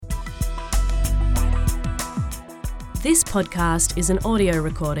This podcast is an audio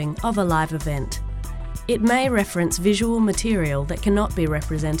recording of a live event. It may reference visual material that cannot be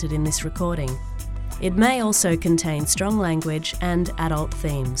represented in this recording. It may also contain strong language and adult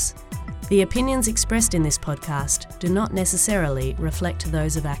themes. The opinions expressed in this podcast do not necessarily reflect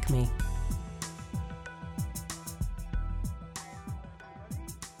those of ACME.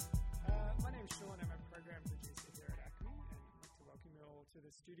 My name's Sean, I'm a program producer here at ACME, and I'd like to welcome you all to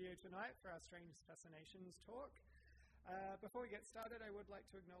the studio tonight for our Strange Fascinations talk. Before we get started, I would like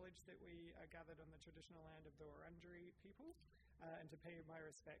to acknowledge that we are gathered on the traditional land of the Wurundjeri people and to pay my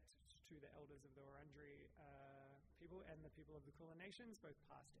respect to the elders of the Wurundjeri people and the people of the Kulin Nations, both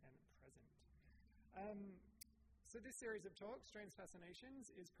past and present. So this series of talks, Strange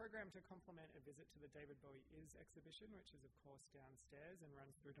Fascinations, is programmed to complement a visit to the David Bowie Is exhibition, which is of course downstairs and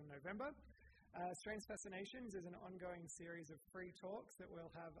runs through to November. Strange Fascinations is an ongoing series of free talks that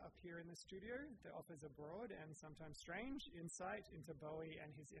we'll have up here in the studio that offers a broad and sometimes strange insight into Bowie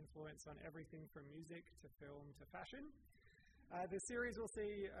and his influence on everything from music to film to fashion. The series will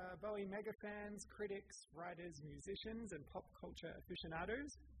see Bowie mega fans, critics, writers, musicians and pop culture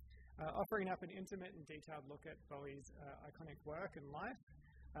aficionados offering up an intimate and detailed look at Bowie's iconic work and life,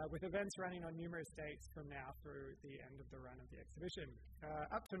 with events running on numerous dates from now through the end of the run of the exhibition.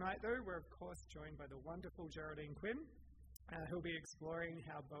 Up tonight, though, we're of course joined by the wonderful Geraldine Quinn, who'll be exploring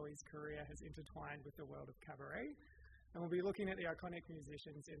how Bowie's career has intertwined with the world of cabaret, and we'll be looking at the iconic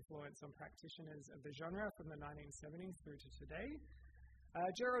musician's influence on practitioners of the genre from the 1970s through to today.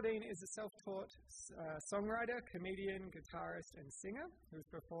 Geraldine is a self-taught songwriter, comedian, guitarist and singer who's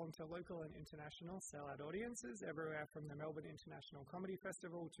performed to local and international sell-out audiences everywhere from the Melbourne International Comedy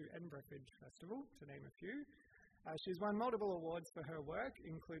Festival to Edinburgh Fringe Festival, to name a few. She's won multiple awards for her work,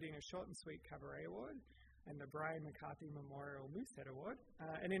 including a Short and Sweet Cabaret Award and the Brian McCarthy Memorial Moosehead Award.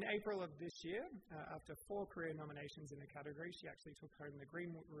 And in April of this year, after 4 career nominations in the category, she actually took home the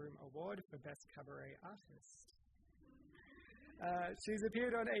Green Room Award for Best Cabaret Artist. She's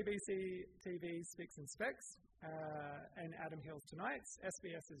appeared on ABC TV's Spicks and Specs and Adam Hill's Tonight's,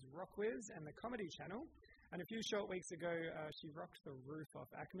 SBS's Rock Wiz and the Comedy Channel. And a few short weeks ago, she rocked the roof off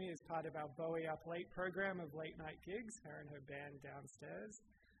ACME as part of our Bowie Up Late program of late night gigs. Her and her band downstairs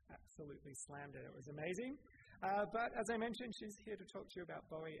absolutely slammed it. It was amazing. But as I mentioned, she's here to talk to you about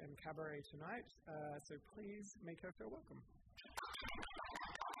Bowie and cabaret tonight. So please make her feel welcome.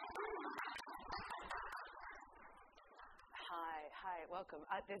 Hi, welcome.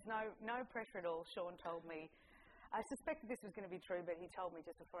 There's no pressure at all. Sean told me, I suspected this was going to be true, but he told me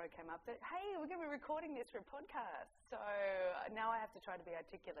just before I came up that, hey, we're going to be recording this for a podcast. So now I have to try to be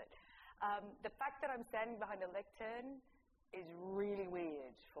articulate. The fact that I'm standing behind a lectern is really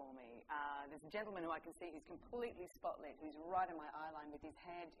weird for me. There's a gentleman who I can see who's completely spotlit, who's right in my eye line with his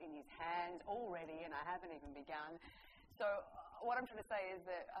head in his hands already, and I haven't even begun. So what I'm trying to say is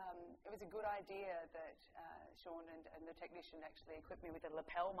that it was a good idea that Sean and the technician actually equipped me with a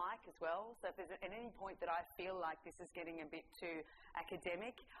lapel mic as well. So if there's at any point that I feel like this is getting a bit too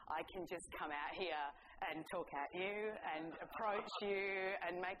academic, I can just come out here and talk at you and approach you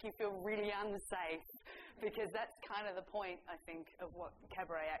and make you feel really unsafe, because that's kind of the point, I think, of what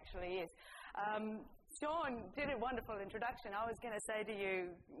cabaret actually is. Sean did a wonderful introduction. I was going to say to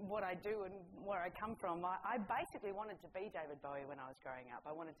you what I do and where I come from. I basically wanted to be David Bowie when I was growing up.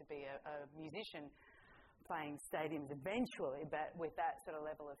 I wanted to be a musician playing stadiums eventually, but with that sort of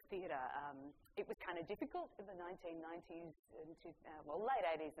level of theatre. It was kind of difficult in the 1990s, late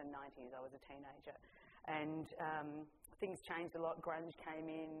 80s and 90s. I was a teenager. And things changed a lot. Grunge came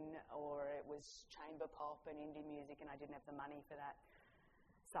in, or it was chamber pop and indie music, and I didn't have the money for that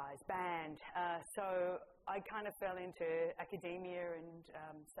size band. So I kind of fell into academia and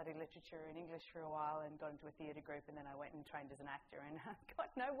studied literature and English for a while and got into a theatre group, and then I went and trained as an actor and got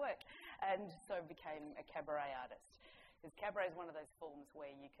no work, and so became a cabaret artist. Because cabaret is one of those forms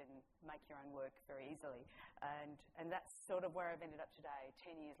where you can make your own work very easily, and that's sort of where I've ended up today,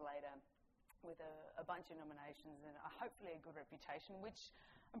 10 years later, with a bunch of nominations and hopefully a good reputation, which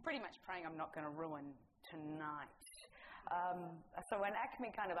I'm pretty much praying I'm not going to ruin tonight. So when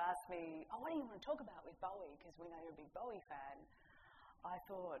ACME kind of asked me, what do you want to talk about with Bowie, because we know you're a big Bowie fan, I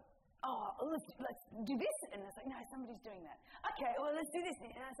thought, let's do this. And it's like, no, somebody's doing that. Okay, well, let's do this.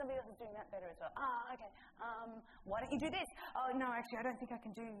 No, somebody else is doing that better as well. Okay. Why don't you do this? Oh, no, actually, I don't think I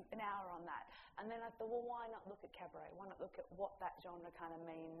can do an hour on that. And then I thought, well, why not look at cabaret? Why not look at what that genre kind of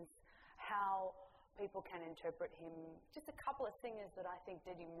means, how people can interpret him, just a couple of singers that I think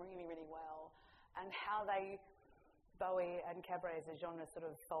did him really, really well, and how Bowie and cabaret as a genre sort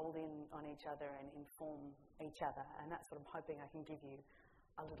of fold in on each other and inform each other. And that's what I'm hoping I can give you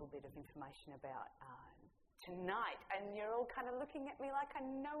a little bit of information about tonight. And you're all kind of looking at me like I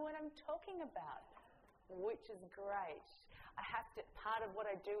know what I'm talking about, which is great. Part of what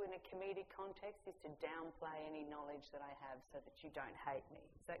I do in a comedic context is to downplay any knowledge that I have so that you don't hate me.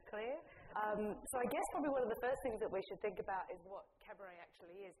 Is that clear? So I guess probably one of the first things that we should think about is what cabaret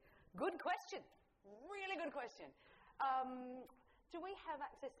actually is. Good question. Really good question. Do we have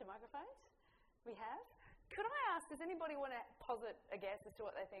access to microphones? We have? Could I ask, does anybody want to posit a guess as to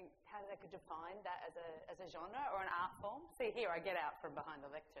what they think, how they could define that as a genre or an art form? See, here, I get out from behind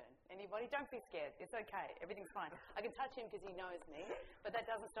the lectern. Anybody? Don't be scared. It's okay. Everything's fine. I can touch him because he knows me, but that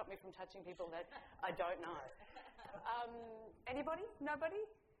doesn't stop me from touching people that I don't know. Anybody? Nobody?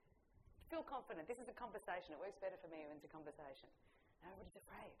 Feel confident. This is a conversation. It works better for me when it's a conversation. Nobody's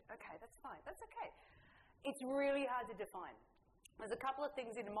afraid. Okay, that's fine. That's okay. It's really hard to define. There's a couple of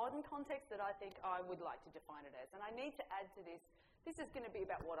things in a modern context that I think I would like to define it as. And I need to add to this, this is going to be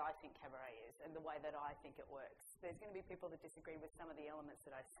about what I think cabaret is and the way that I think it works. There's going to be people that disagree with some of the elements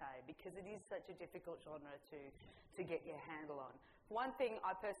that I say because it is such a difficult genre to get your handle on. One thing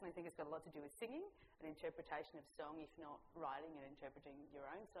I personally think has got a lot to do with singing, an interpretation of song, if not writing and interpreting your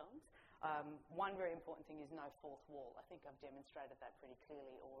own songs. One very important thing is no fourth wall. I think I've demonstrated that pretty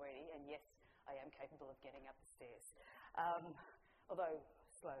clearly already. And yes, I am capable of getting up the stairs. Although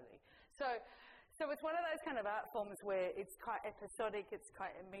slowly. So it's one of those kind of art forms where it's quite episodic, it's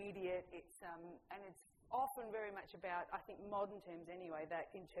quite immediate, and it's often very much about, I think modern terms anyway, that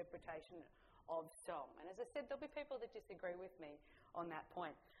interpretation of song. And as I said, there'll be people that disagree with me on that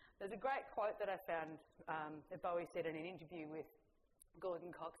point. There's a great quote that I found that Bowie said in an interview with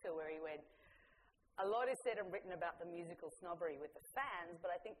Gordon Coxell where he went, "A lot is said and written about the musical snobbery with the fans,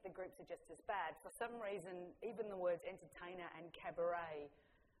 but I think the groups are just as bad. For some reason, even the words entertainer and cabaret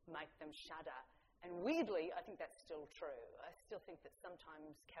make them shudder." And weirdly, I think that's still true. I still think that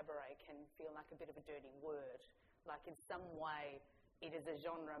sometimes cabaret can feel like a bit of a dirty word. Like in some way, it is a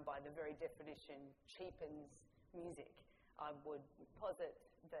genre by the very definition cheapens music. I would posit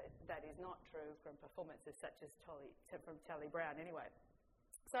that that is not true from performances such as from Tally Brown anyway.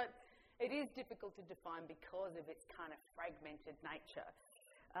 So it is difficult to define because of its kind of fragmented nature.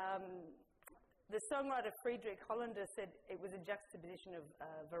 The songwriter Friedrich Hollander said it was a juxtaposition of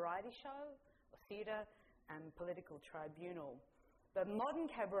variety show, or theatre, and political tribunal. But modern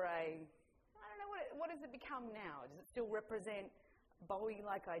cabaret, I don't know, what does it become now? Does it still represent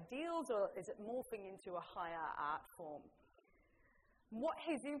Bowie-like ideals, or is it morphing into a higher art form? What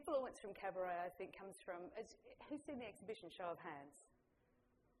his influence from cabaret, I think, comes from... Who's seen the exhibition? Show of hands.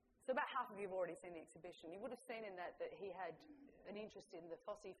 So about half of you have already seen the exhibition. You would have seen in that he had an interest in the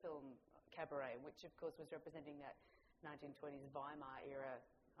Fosse film cabaret, which of course was representing that 1920s Weimar era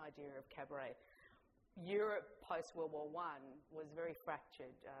idea of cabaret. Europe post-World War I was very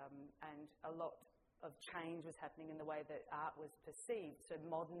fractured, and a lot of change was happening in the way that art was perceived. So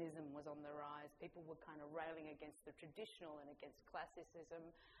modernism was on the rise. People were kind of railing against the traditional and against classicism,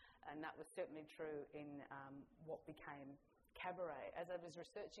 and that was certainly true in what became cabaret. As I was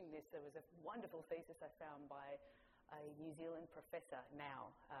researching this, there was a wonderful thesis I found by a New Zealand professor now.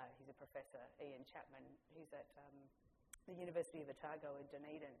 He's a professor, Ian Chapman. He's at the University of Otago in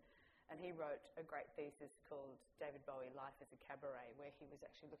Dunedin. And he wrote a great thesis called David Bowie, Life as a Cabaret, where he was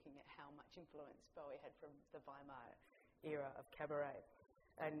actually looking at how much influence Bowie had from the Weimar era of cabaret.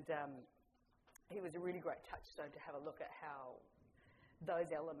 And he was a really great touchstone to have a look at how those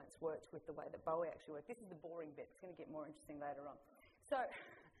elements worked with the way that Bowie actually worked. This is the boring bit. It's going to get more interesting later on. So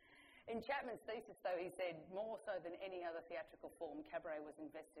in Chapman's thesis, though, he said, more so than any other theatrical form, cabaret was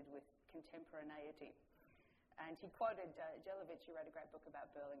invested with contemporaneity. And he quoted Jelinek, who wrote a great book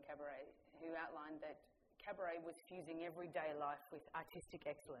about Berlin cabaret, who outlined that cabaret was fusing everyday life with artistic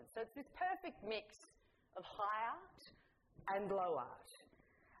excellence. So it's this perfect mix of high art and low art.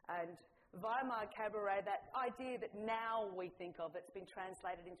 And Weimar cabaret, that idea that now we think of, it's been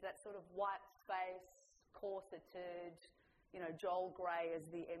translated into that sort of white space, corseted, Joel Grey as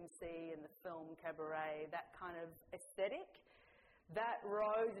the MC in the film Cabaret, that kind of aesthetic. That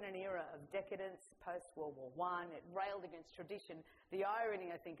rose in an era of decadence, post-World War I. It railed against tradition. The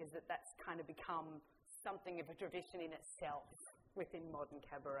irony, I think, is that that's kind of become something of a tradition in itself within modern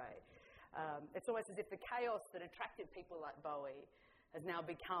cabaret. It's almost as if the chaos that attracted people like Bowie has now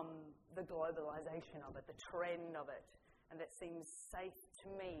become the globalisation of it, the trend of it, and that seems safe to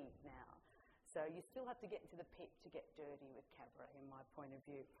me now. So you still have to get into the pit to get dirty with cabaret, in my point of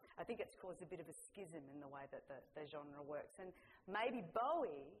view. I think it's caused a bit of a schism in the way that the genre works. And maybe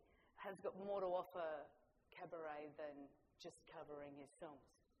Bowie has got more to offer cabaret than just covering his films.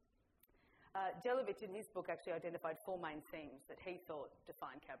 Jelinek, in his book, actually identified four main themes that he thought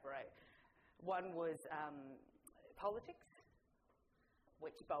defined cabaret. One was politics,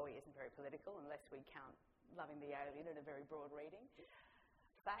 which Bowie isn't very political unless we count Loving the Alien in a very broad reading.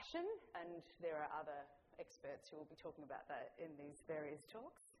 Fashion, and there are other experts who will be talking about that in these various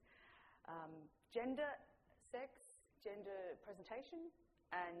talks. Gender, sex, gender presentation,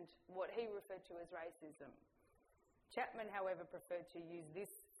 and what he referred to as racism. Chapman, however, preferred to use this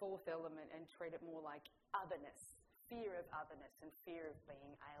fourth element and treat it more like otherness, fear of otherness and fear of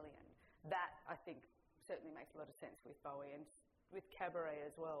being alien. That, I think, certainly makes a lot of sense with Bowie and with Cabaret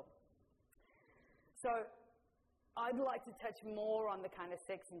as well. So I'd like to touch more on the kind of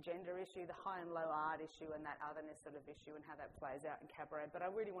sex and gender issue, the high and low art issue, and that otherness sort of issue and how that plays out in Cabaret. But I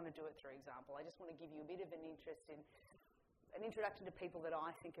really want to do it through example. I just want to give you a bit of an introduction to people that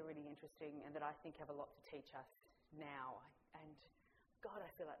I think are really interesting and that I think have a lot to teach us now. And God, I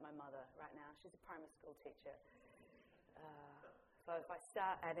feel like my mother right now. She's a primary school teacher. So if I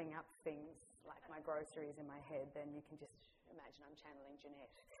start adding up things like my groceries in my head, then you can just imagine I'm channeling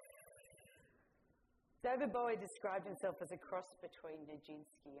Jeanette. David Bowie described himself as a cross between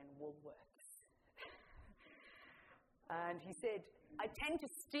Nijinsky and Woolworths. And he said, I tend to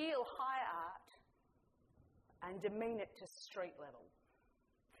steal high art and demean it to street level.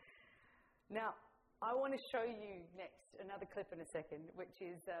 Now, I want to show you next another clip in a second, which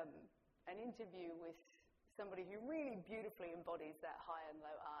is an interview with somebody who really beautifully embodies that high and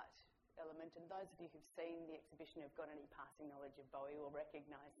low art element. And those of you who've seen the exhibition who've got any passing knowledge of Bowie will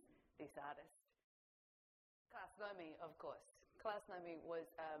recognise this artist. Klaus Nomi, of course. Klaus Nomi was,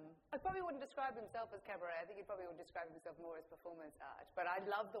 I probably wouldn't describe himself as cabaret. I think he probably would describe himself more as performance art. But I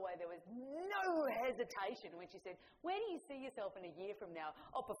love the way there was no hesitation when she said, where do you see yourself in a year from now?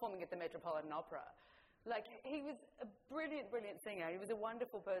 Oh, performing at the Metropolitan Opera. Like, he was a brilliant, brilliant singer. He was a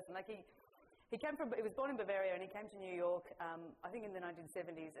wonderful person. Like, he was born in Bavaria and he came to New York, I think in the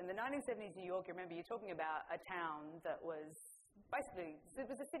 1970s. In the 1970s New York, you remember, you're talking about a town that was basically, it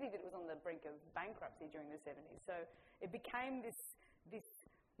was a city that was on the brink of bankruptcy during the 70s. So it became this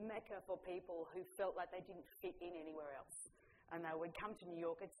mecca for people who felt like they didn't fit in anywhere else. And they would come to New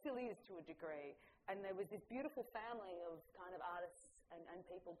York. It still is to a degree. And there was this beautiful family of kind of artists and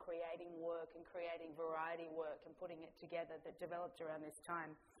people creating work and creating variety work and putting it together that developed around this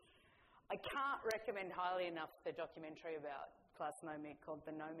time. I can't recommend highly enough the documentary about Klaus Nomi called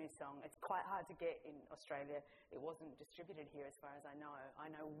The Nomi Song. It's quite hard to get in Australia. It wasn't distributed here as far as I know. I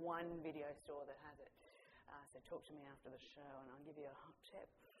know one video store that has it. So talk to me after the show and I'll give you a hot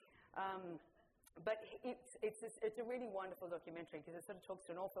tip. But it's a really wonderful documentary because it sort of talks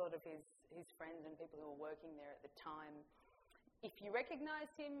to an awful lot of his friends and people who were working there at the time. If you recognise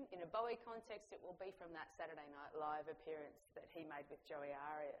him in a Bowie context, it will be from that Saturday Night Live appearance that he made with Joey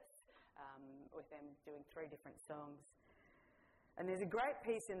Arias, with them doing 3 different songs. And there's a great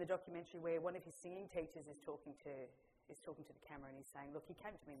piece in the documentary where one of his singing teachers is talking to the camera and he's saying, look, he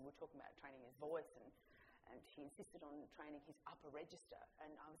came to me and we were talking about training his voice and he insisted on training his upper register. And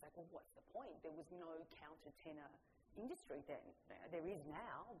I was like, well, what's the point? There was no countertenor industry then. There is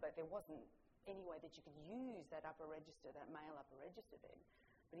now, but there wasn't any way that you could use that upper register, that male upper register then.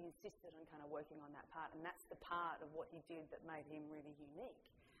 But he insisted on kind of working on that part, and that's the part of what he did that made him really unique.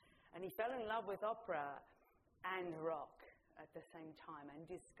 And he fell in love with opera and rock at the same time, and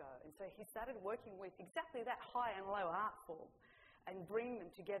disco. And so he started working with exactly that high and low art form and bring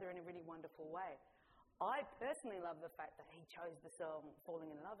them together in a really wonderful way. I personally love the fact that he chose the song Falling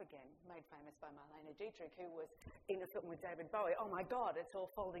in Love Again, made famous by Marlene Dietrich, who was in a film with David Bowie. Oh my God, it's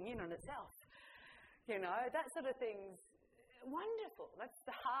all folding in on itself. You know, that sort of thing's wonderful. That's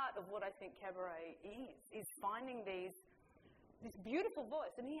the heart of what I think cabaret is finding this beautiful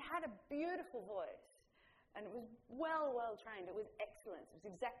voice. And he had a beautiful voice. And it was well trained. It was excellence. It was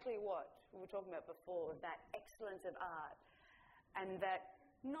exactly what we were talking about before, that excellence of art. And that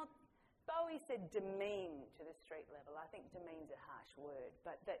Bowie said demean to the street level. I think demean's a harsh word,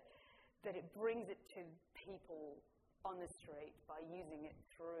 but that it brings it to people on the street by using it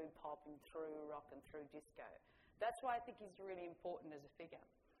through pop and through rock and through disco. That's why I think he's really important as a figure.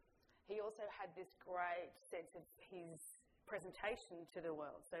 He also had this great sense of his presentation to the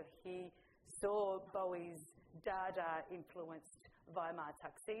world. So he saw Bowie's Dada-influenced Weimar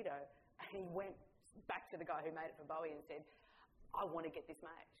tuxedo, and he went back to the guy who made it for Bowie and said, I want to get this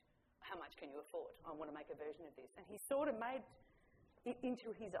made. How much can you afford? I want to make a version of this. And he sort of made it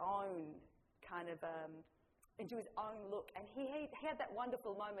into his own kind of, into his own look. And he had that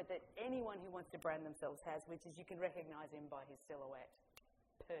wonderful moment that anyone who wants to brand themselves has, which is you can recognise him by his silhouette.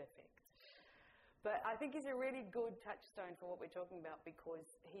 Perfect. But I think he's a really good touchstone for what we're talking about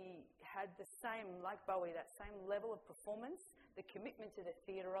because he had the same, like Bowie, that same level of performance, the commitment to the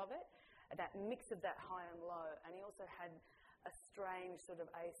theatre of it, that mix of that high and low. And he also had a strange sort of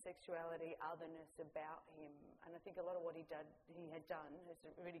asexuality, otherness about him. And I think a lot of what he had done has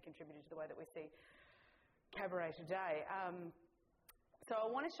really contributed to the way that we see cabaret today. So I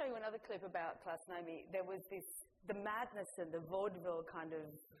want to show you another clip about Klaus Nomi. There was the madness and the vaudeville kind of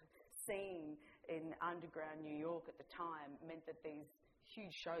scene in underground New York at the time meant that these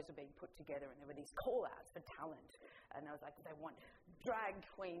huge shows were being put together, and there were these call-outs for talent. And I was like, they want drag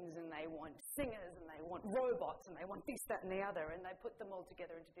queens, and they want singers, and they want robots, and they want this, that, and the other. And they put them all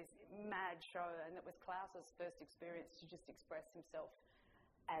together into this mad show. And it was Klaus's first experience to just express himself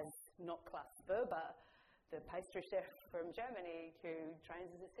as not Klaus Berber, the pastry chef from Germany who trains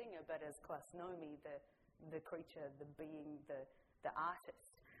as a singer, but as Klaus Nomi, the creature, the being, the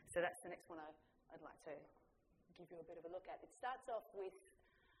artist. So that's the next one I'd like to give you a bit of a look at. It starts off with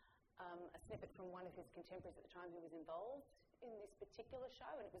a snippet from one of his contemporaries at the time who was involved in this particular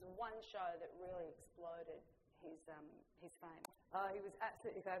show, and it was one show that really exploded his fame. He was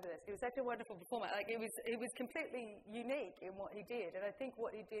absolutely fabulous. He was such a wonderful performer. Like, he was completely unique in what he did, and I think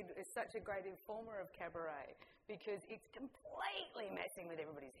what he did is such a great informer of cabaret because it's completely messing with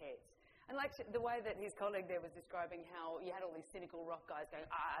everybody's heads. And like the way that his colleague there was describing how you had all these cynical rock guys going,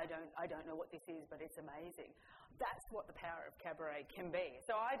 I don't know what this is, but it's amazing. That's what the power of cabaret can be.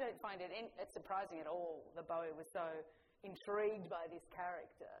 So I don't find it surprising at all that Bowie was so intrigued by this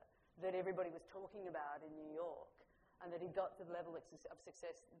character that everybody was talking about in New York, and that he got to the level of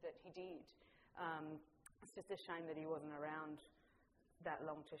success that he did. It's just a shame that he wasn't around that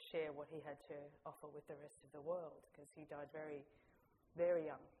long to share what he had to offer with the rest of the world, because he died very, very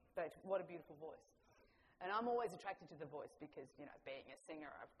young. But what a beautiful voice. And I'm always attracted to the voice because, you know, being a singer,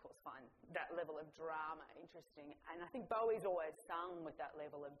 I, of course, find that level of drama interesting. And I think Bowie's always sung with that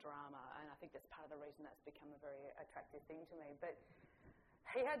level of drama, and I think that's part of the reason that's become a very attractive thing to me. But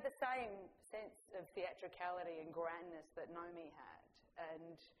he had the same sense of theatricality and grandness that Nomi had.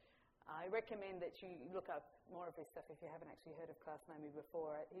 And I recommend that you look up more of his stuff if you haven't actually heard of Klaus Nomi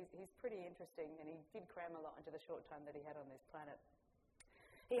before. He's pretty interesting, and he did cram a lot into the short time that he had on this planet.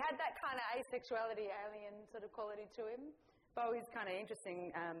 He had that kind of asexuality, alien sort of quality to him. Bowie's kind of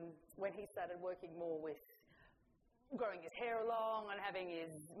interesting when he started working more with growing his hair long and having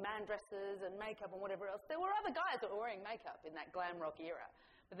his man dresses and makeup and whatever else. There were other guys that were wearing makeup in that glam rock era.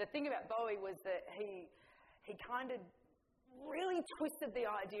 But the thing about Bowie was that he kind of really twisted the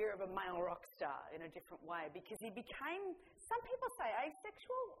idea of a male rock star in a different way, because he became, some people say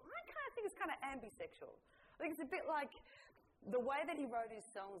asexual. I kind of think it's kind of ambisexual. I think it's a bit like the way that he wrote his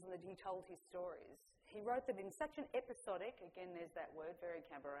songs and that he told his stories. He wrote them in such an episodic, again there's that word, very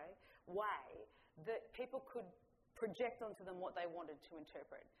cabaret, way that people could project onto them what they wanted to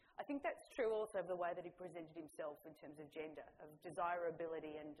interpret. I think that's true also of the way that he presented himself in terms of gender, of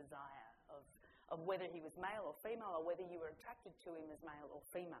desirability and desire, of whether he was male or female, or whether you were attracted to him as male or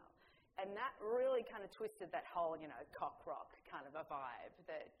female. And that really kind of twisted that whole, you know, cock rock kind of a vibe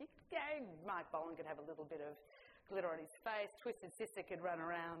that, Mark Bolan could have a little bit of glitter on his face, Twisted Sister could run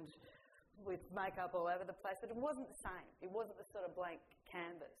around with makeup all over the place, but it wasn't the same. It wasn't the sort of blank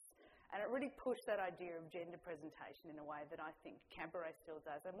canvas. And it really pushed that idea of gender presentation in a way that I think cabaret still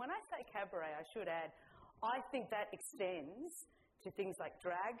does. And when I say cabaret, I should add, I think that extends to things like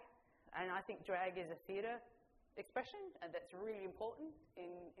drag, and I think drag is a theatre expression, and that's really important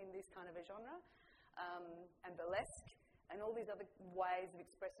in this kind of a genre, and burlesque, and all these other ways of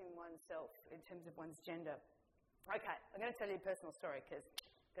expressing oneself in terms of one's gender. Okay, I'm going to tell you a personal story because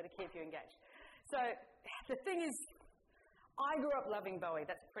I've got to keep you engaged. So the thing is, I grew up loving Bowie.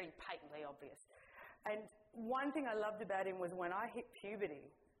 That's pretty patently obvious. And one thing I loved about him was when I hit puberty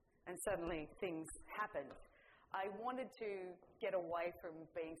and suddenly things happened, I wanted to get away from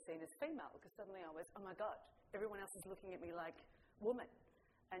being seen as female, because suddenly I was, oh my God, everyone else is looking at me like woman.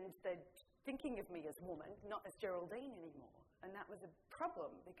 And they're thinking of me as woman, not as Geraldine anymore. And that was a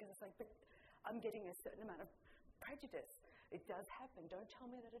problem, because it's like, but I'm getting a certain amount of prejudice. It does happen. Don't tell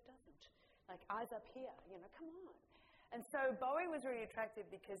me that it doesn't. Like, eyes up here, you know, come on. And so Bowie was really attractive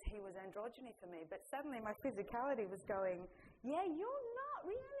because he was androgyny for me, but suddenly my physicality was going, yeah, you're not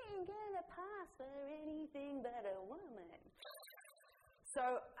really going to pass for anything but a woman. So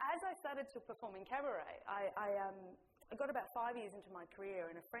as I started to perform in cabaret, I got about 5 years into my career,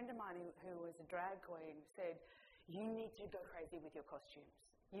 and a friend of mine who was a drag queen said, you need to go crazy with your costumes.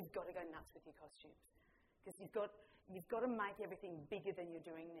 You've got to go nuts with your costumes. Because you've got to make everything bigger than you're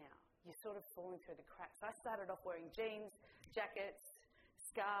doing now. You're sort of falling through the cracks. I started off wearing jeans, jackets,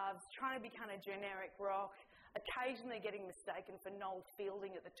 scarves, trying to be kind of generic rock, occasionally getting mistaken for Noel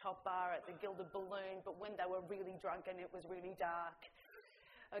Fielding at the top bar at the Gilded Balloon, but when they were really drunk and it was really dark.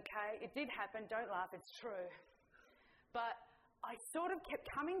 Okay, it did happen. Don't laugh, it's true. But I sort of kept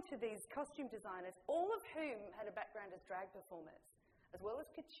coming to these costume designers, all of whom had a background as drag performers, as well as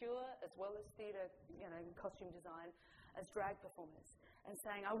couture, as well as theatre, costume design, as drag performers, and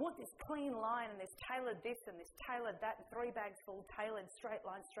saying, I want this clean line and this tailored this and this tailored that, and 3 bags full, tailored, straight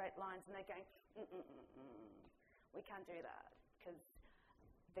lines, and they're going, we can't do that because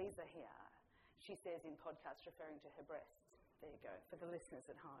these are here. She says in podcast referring to her breasts. There you go, for the listeners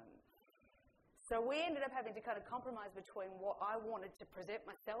at home. So we ended up having to kind of compromise between what I wanted to present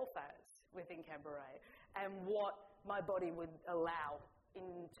myself as within cabaret and what my body would allow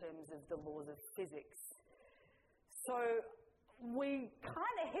in terms of the laws of physics. So we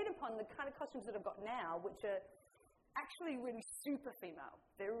kind of hit upon the kind of costumes that I've got now, which are actually really super female.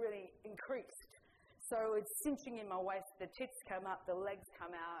 They're really increased. So it's cinching in my waist, the tits come up, the legs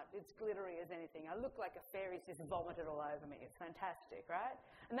come out, it's glittery as anything. I look like a fairy's just vomited all over me. It's fantastic, right?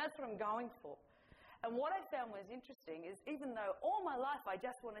 And that's what I'm going for. And what I found was interesting is even though all my life I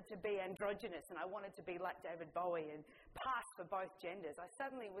just wanted to be androgynous and I wanted to be like David Bowie and pass for both genders, I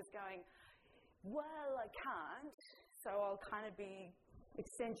suddenly was going, well, I can't, so I'll kind of be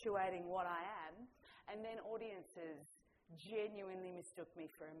accentuating what I am. And then audiences genuinely mistook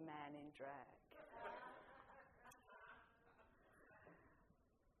me for a man in drag.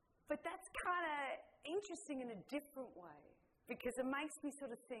 But that's kind of interesting in a different way because it makes me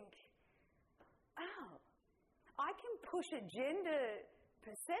sort of think, oh, I can push a gender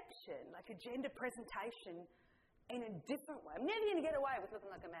perception, like a gender presentation in a different way. I'm never going to get away with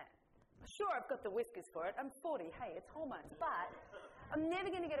looking like a man. Sure, I've got the whiskers for it. I'm 40. Hey, it's hormones. But I'm never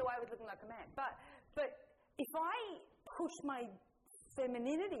going to get away with looking like a man. But if I push my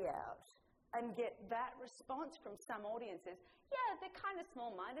femininity out and get that response from some audiences, yeah, they're kind of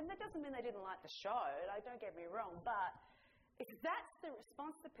small-minded. That doesn't mean they didn't like the show. Like, don't get me wrong. But if that's the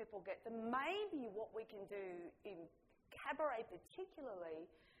response that people get, then maybe what we can do in cabaret particularly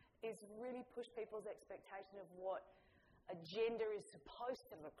is really push people's expectation of what a gender is supposed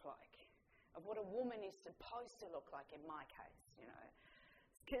to look like, of what a woman is supposed to look like in my case,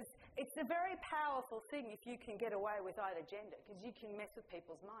 Because it's a very powerful thing if you can get away with either gender, because you can mess with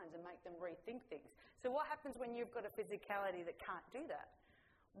people's minds and make them rethink things. So what happens when you've got a physicality that can't do that?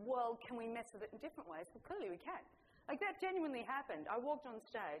 Well, can we mess with it in different ways? Well, clearly we can. Like, that genuinely happened. I walked on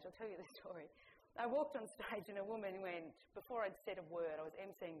stage, I'll tell you the story. I walked on stage and a woman went, before I'd said a word, I was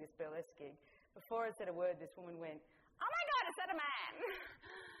emceeing this burlesque gig, before I'd said a word, this woman went, oh my God, is that a man?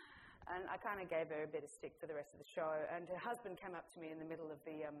 And I kind of gave her a bit of stick for the rest of the show. And her husband came up to me in the middle of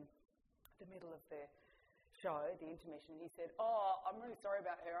the show, the intermission. He said, "Oh, I'm really sorry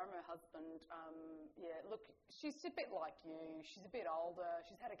about her. I'm her husband. Yeah, look, she's a bit like you. She's a bit older.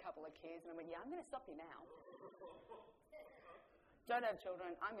 She's had a couple of kids." And I went, "Yeah, I'm going to stop you now. Don't have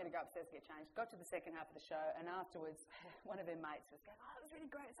children. I'm going to go upstairs and get changed." Got to the second half of the show, and afterwards, one of her mates was going, "Oh, it was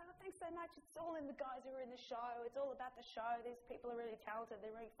really great." So, "Oh, thanks so much. It's all in the guys who are in the show. It's all about the show. These people are really talented.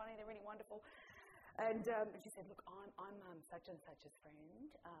 They're really funny. They're really wonderful." And she said, "Look, I'm such and such's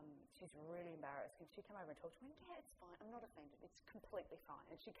friend. She's really embarrassed. Can she come over and talk to me?" "Yeah, it's fine. I'm not offended. It's completely fine."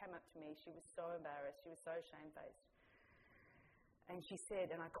 And she came up to me. She was so embarrassed. She was so shamefaced. And she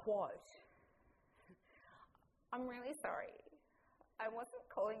said, and I quote, "I'm really sorry. I wasn't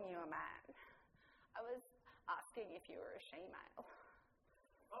calling you a man. I was asking if you were a she-male."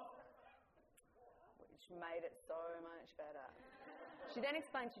 Which made it so much better. She then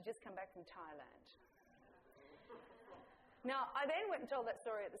explained she'd just come back from Thailand. Now, I then went and told that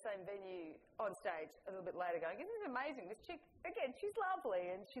story at the same venue on stage a little bit later going, "This is amazing. This chick, again, she's lovely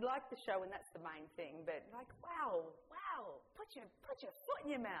and she liked the show and that's the main thing. But like, wow, put your foot in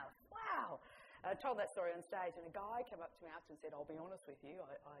your mouth. Wow." I told that story on stage and a guy came up to me after and said, "I'll be honest with you,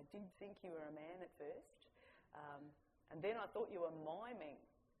 I did think you were a man at first. And then I thought you were miming."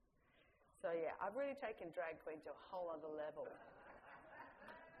 So yeah, I've really taken drag queen to a whole other level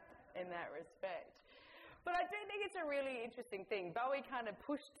in that respect. But I do think it's a really interesting thing. Bowie kind of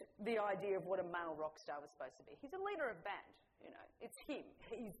pushed the idea of what a male rock star was supposed to be. He's a leader of band, It's him.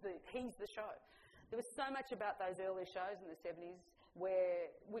 He's the show. There was so much about those early shows in the 70s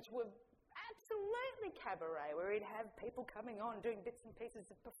which were absolutely cabaret, where he'd have people coming on doing bits and pieces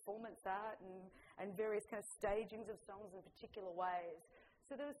of performance art and various kind of stagings of songs in particular ways.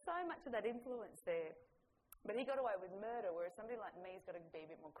 So there was so much of that influence there. But he got away with murder, whereas somebody like me has got to be a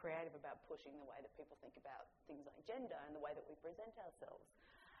bit more creative about pushing the way that people think about things like gender and the way that we present ourselves.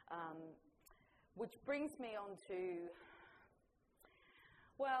 Which brings me on to,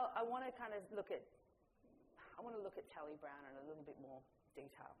 well, I want to look at Tally Brown in a little bit more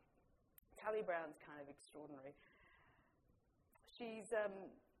detail. Tally Brown's kind of extraordinary. She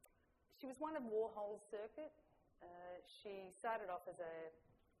was one of Warhol's circuit. She started off as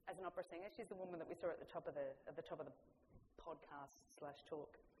an opera singer. She's the woman that we saw at the top of the podcast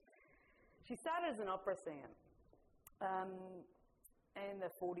 /talk. She started as an opera singer in the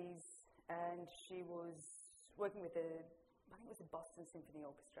 40s, and she was working with I think it was the Boston Symphony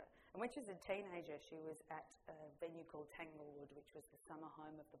Orchestra. And when she was a teenager, she was at a venue called Tanglewood, which was the summer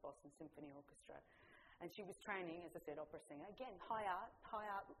home of the Boston Symphony Orchestra. And she was training, as I said, opera singer. Again, high art,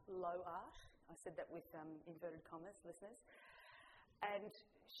 low art. I said that with inverted commas, listeners. And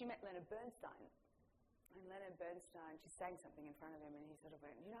she met Leonard Bernstein. And Leonard Bernstein, she sang something in front of him, and he sort of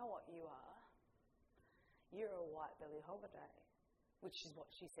went, "You know what you are? You're a white Billie Holiday." Which is what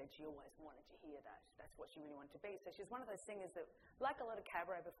she said. She always wanted to hear that. That's what she really wanted to be. So she's one of those singers that, like a lot of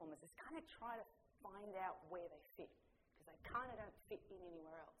cabaret performers, kind of try to find out where they fit, because they kind of don't fit in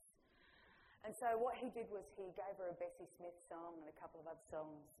anywhere else. And so what he did was he gave her a Bessie Smith song and a couple of other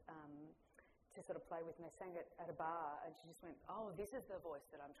songs to sort of play with, and they sang it at a bar, and she just went, "Oh, this is the voice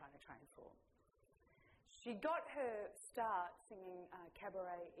that I'm trying to train for." She got her start singing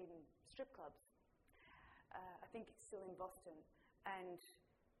cabaret in strip clubs. I think it's still in Boston.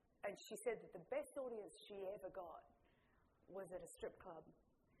 And she said that the best audience she ever got was at a strip club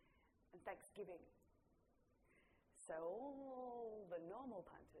on Thanksgiving. So all the normal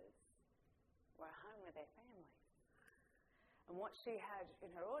punters were home with their families. And what she had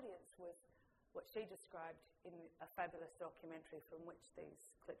in her audience was what she described in a fabulous documentary from which these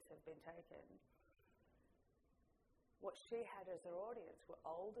clips have been taken. What she had as her audience were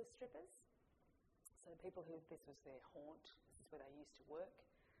older strippers, so people who this was their haunt, this is where they used to work,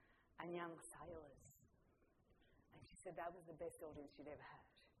 and young sailors. And she said that was the best audience she'd ever had.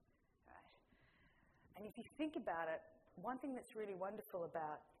 Right? And if you think about it, one thing that's really wonderful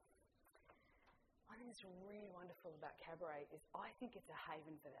about cabaret is I think it's a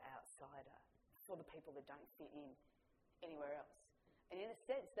haven for the outsider, for the people that don't fit in anywhere else. And in a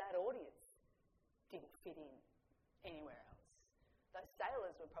sense, that audience didn't fit in anywhere else. Those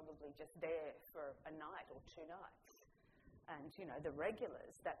sailors were probably just there for a night or 2 nights. And, the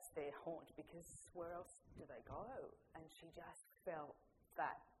regulars, that's their haunt, because where else do they go? And she just felt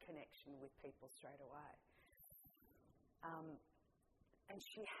that connection with people straight away. And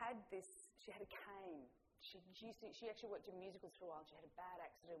she had a cane. She actually worked in musicals for a while. She had a bad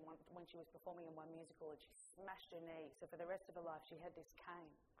accident when she was performing in one musical, and she smashed her knee. So for the rest of her life, she had this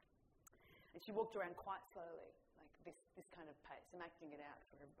cane. And she walked around quite slowly, like this kind of pace. I'm acting it out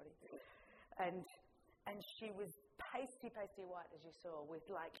for everybody. And she was pasty white, as you saw, with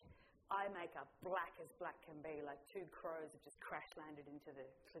eye makeup black as black can be, like 2 crows have just crash landed into the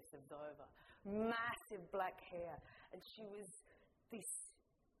cliffs of Dover. Massive black hair. And she was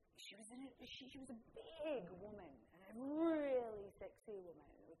a big woman, and a really sexy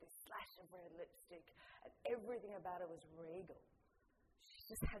woman with this flash of red lipstick, and everything about her was regal. She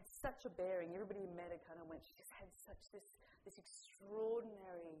just had such a bearing. Everybody who met her kind of went, she just had such this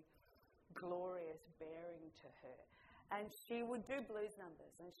extraordinary, glorious bearing to her. And she would do blues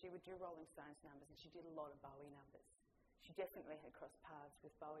numbers, and she would do Rolling Stones numbers, and she did a lot of Bowie numbers. She definitely had crossed paths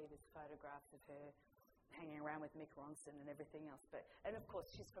with Bowie. There's photographs of her hanging around with Mick Ronson and everything else. And of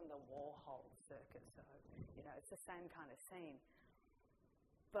course, she's from the Warhol circuit, so, it's the same kind of scene.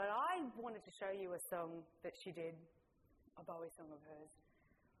 But I wanted to show you a song that she did, a Bowie song of hers,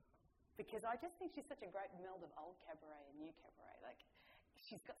 because I just think she's such a great meld of old cabaret and new cabaret.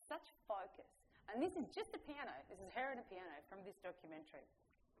 She's got such focus. And this is just a piano. This is her and a piano from this documentary.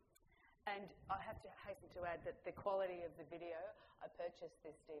 And I have to hasten to add that the quality of the video, I purchased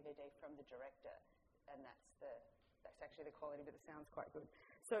this DVD from the director, and that's actually the quality, but the sound's quite good.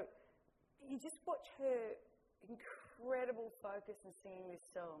 So you just watch her incredible focus in singing this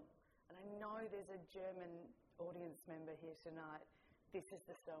song. And I know there's a German audience member here tonight. This is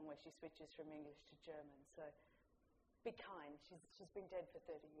the song where she switches from English to German. So be kind. She's been dead for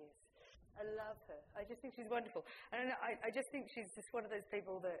 30 years. I love her. I just think she's wonderful. I don't know. I just think she's just one of those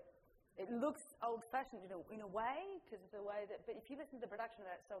people that it looks old-fashioned in a way, because of the way that. But if you listen to the production of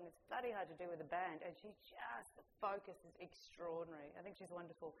that song, it's bloody hard to do with a band, and the focus is extraordinary. I think she's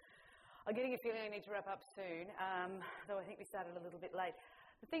wonderful. I'm getting a feeling I need to wrap up soon, though I think we started a little bit late.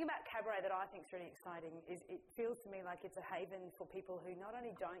 The thing about cabaret that I think is really exciting is it feels to me like it's a haven for people who not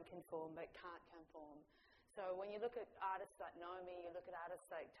only don't conform but can't conform. So when you look at artists like Naomi, you look at artists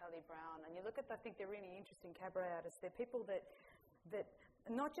like Tali Brown, and you look at, I think, they're really interesting cabaret artists. They're people that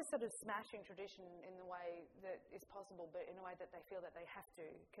not just sort of smashing tradition in the way that is possible, but in a way that they feel that they have to,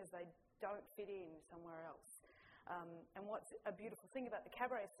 because they don't fit in somewhere else. And what's a beautiful thing about the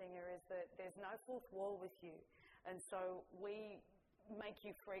cabaret singer is that there's no fourth wall with you. And so we make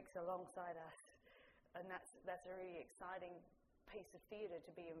you freaks alongside us. And that's a really exciting piece of theatre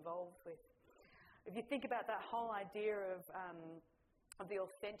to be involved with. If you think about that whole idea of the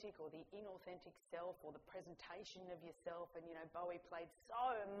authentic or the inauthentic self or the presentation of yourself, and Bowie played so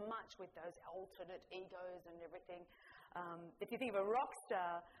much with those alternate egos and everything. If you think of a rock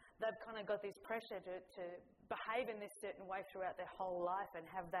star, they've kind of got this pressure to behave in this certain way throughout their whole life and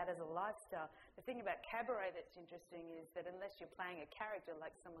have that as a lifestyle. The thing about cabaret that's interesting is that unless you're playing a character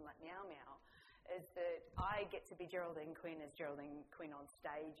like someone like Meow Meow, is that I get to be Geraldine Quinn as Geraldine Quinn on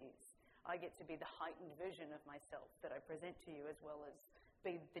stage is. I get to be the heightened version of myself that I present to you, as well as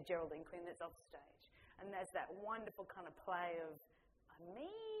be the Geraldine Quinn that's off stage. And there's that wonderful kind of play of, I'm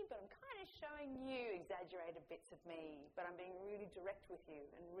me, but I'm kind of showing you exaggerated bits of me, but I'm being really direct with you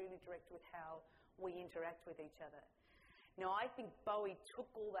and really direct with how we interact with each other. Now, I think Bowie took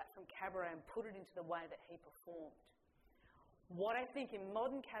all that from cabaret and put it into the way that he performed. What I think in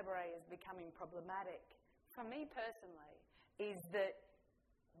modern cabaret is becoming problematic, for me personally, is that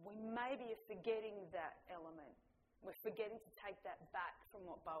we maybe are forgetting that element. We're forgetting to take that back from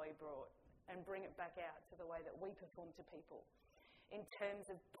what Bowie brought and bring it back out to the way that we perform to people in terms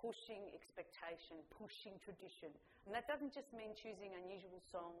of pushing expectation, pushing tradition. And that doesn't just mean choosing unusual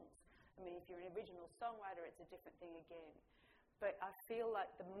songs. I mean, if you're an original songwriter, it's a different thing again. But I feel like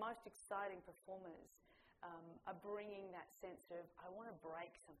the most exciting performers are bringing that sense of, I want to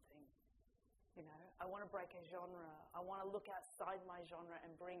break something. I want to break a genre. I want to look outside my genre and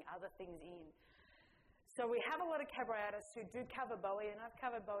bring other things in. So we have a lot of cabaret artists who do cover Bowie, and I've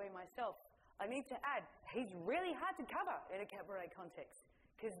covered Bowie myself. I need to add, he's really hard to cover in a cabaret context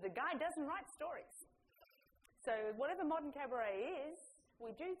because the guy doesn't write stories. So whatever modern cabaret is,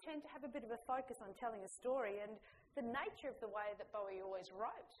 we do tend to have a bit of a focus on telling a story, and the nature of the way that Bowie always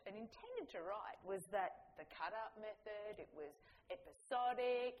wrote and intended to write was that the cut-up method, it was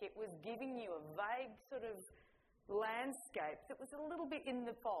episodic, it was giving you a vague sort of landscape that was a little bit in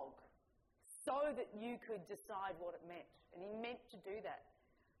the fog so that you could decide what it meant. And he meant to do that.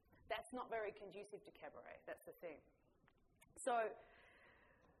 That's not very conducive to cabaret, that's the thing. So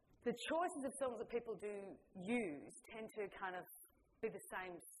the choices of songs that people do use tend to kind of be the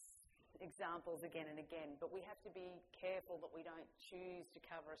same examples again and again, but we have to be careful that we don't choose to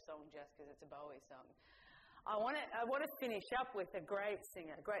cover a song just because it's a Bowie song. I want to finish up with a great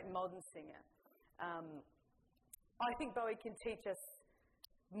singer, a great modern singer. I think Bowie can teach us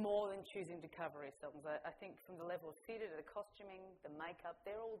more than choosing to cover his songs. I think from the level of theatre to the costuming, the makeup,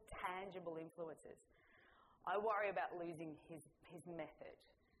 they're all tangible influences. I worry about losing his method.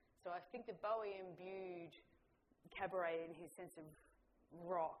 So I think that Bowie imbued cabaret in his sense of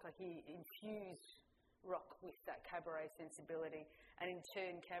rock, like he infused rock with that cabaret sensibility, and in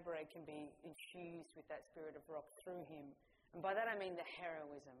turn cabaret can be infused with that spirit of rock through him. And by that I mean the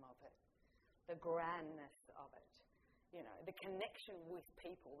heroism of it, the grandness of it, the connection with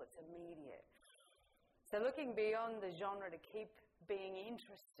people that's immediate. So looking beyond the genre to keep being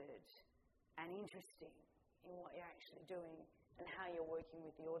interested and interesting in what you're actually doing and how you're working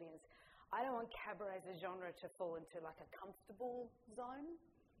with the audience. I don't want cabaret as a genre to fall into like a comfortable zone,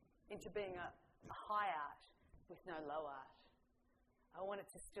 into being a high art with no low art. I want it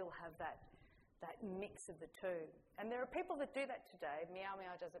to still have that mix of the two. And there are people that do that today. Meow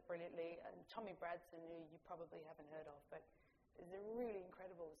Meow does it brilliantly, and Tommy Bradson, who you probably haven't heard of, but is a really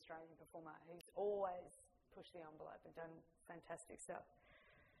incredible Australian performer who's always pushed the envelope and done fantastic stuff.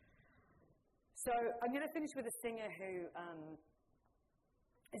 So I'm going to finish with a singer who...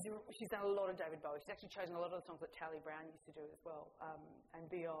 she's done a lot of David Bowie. She's actually chosen a lot of the songs that Tally Brown used to do as well, and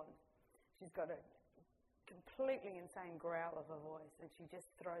beyond. She's got a completely insane growl of a voice, and she just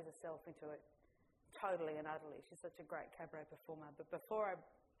throws herself into it totally and utterly. She's such a great cabaret performer. But before I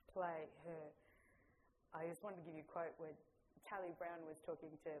play her, I just wanted to give you a quote where Tally Brown was talking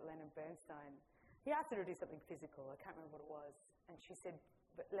to Leonard Bernstein. He asked her to do something physical. I can't remember what it was. And she said,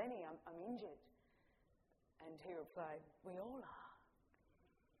 "But Lenny, I'm injured." And he replied, "We all are."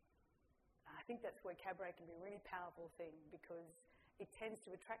 I think that's where cabaret can be a really powerful thing, because it tends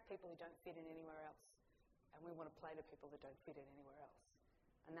to attract people who don't fit in anywhere else. And we want to play to people that don't fit in anywhere else.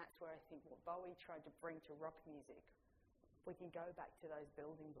 And that's where I think what Bowie tried to bring to rock music, we can go back to those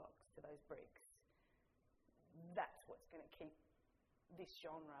building blocks, to those bricks. That's what's going to keep this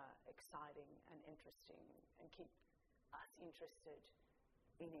genre exciting and interesting and keep us interested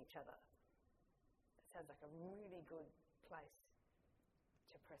in each other. It sounds like a really good place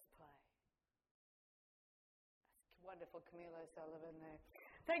to press play. Wonderful Camilo Sullivan there.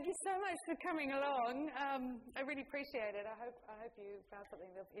 Thank you so much for coming along. I really appreciate it. I hope you found something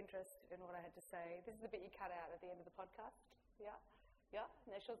of interest in what I had to say. This is the bit you cut out at the end of the podcast. Yeah? No,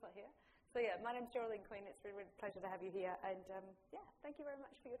 Sean's not here. So yeah, my name's Geraldine Queen. It's been a real pleasure to have you here. And thank you very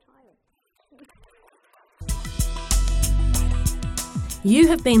much for your time. You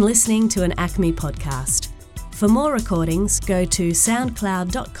have been listening to an ACME podcast. For more recordings, go to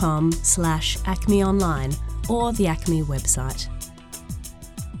soundcloud.com/ACME online or the ACME website.